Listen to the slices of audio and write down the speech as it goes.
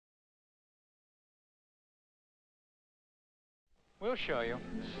We'll show you.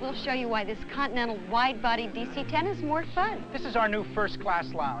 We'll show you why this Continental wide-body DC-10 is more fun. This is our new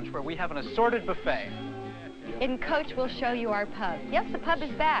first-class lounge where we have an assorted buffet. In Coach, we'll show you our pub. Yes, the pub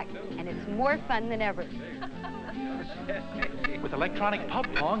is back, and it's more fun than ever. With electronic pub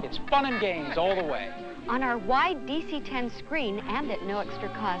pong, it's fun and games all the way. On our wide DC-10 screen, and at no extra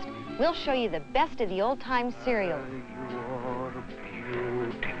cost, we'll show you the best of the old-time serial.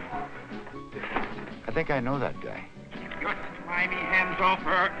 I think I know that guy. Slimy hands off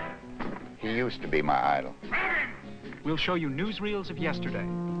her. He used to be my idol. We'll show you newsreels of yesterday.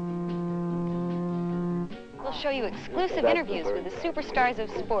 We'll show you exclusive interviews with the superstars of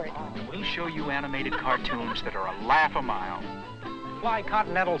sport. We'll show you animated cartoons that are a laugh a mile. Fly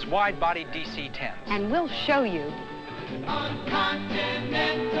Continental's wide-body DC-10s. And we'll show you. On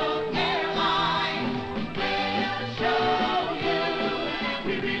Continental Airlines, we'll show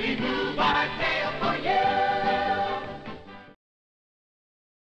you. We really do.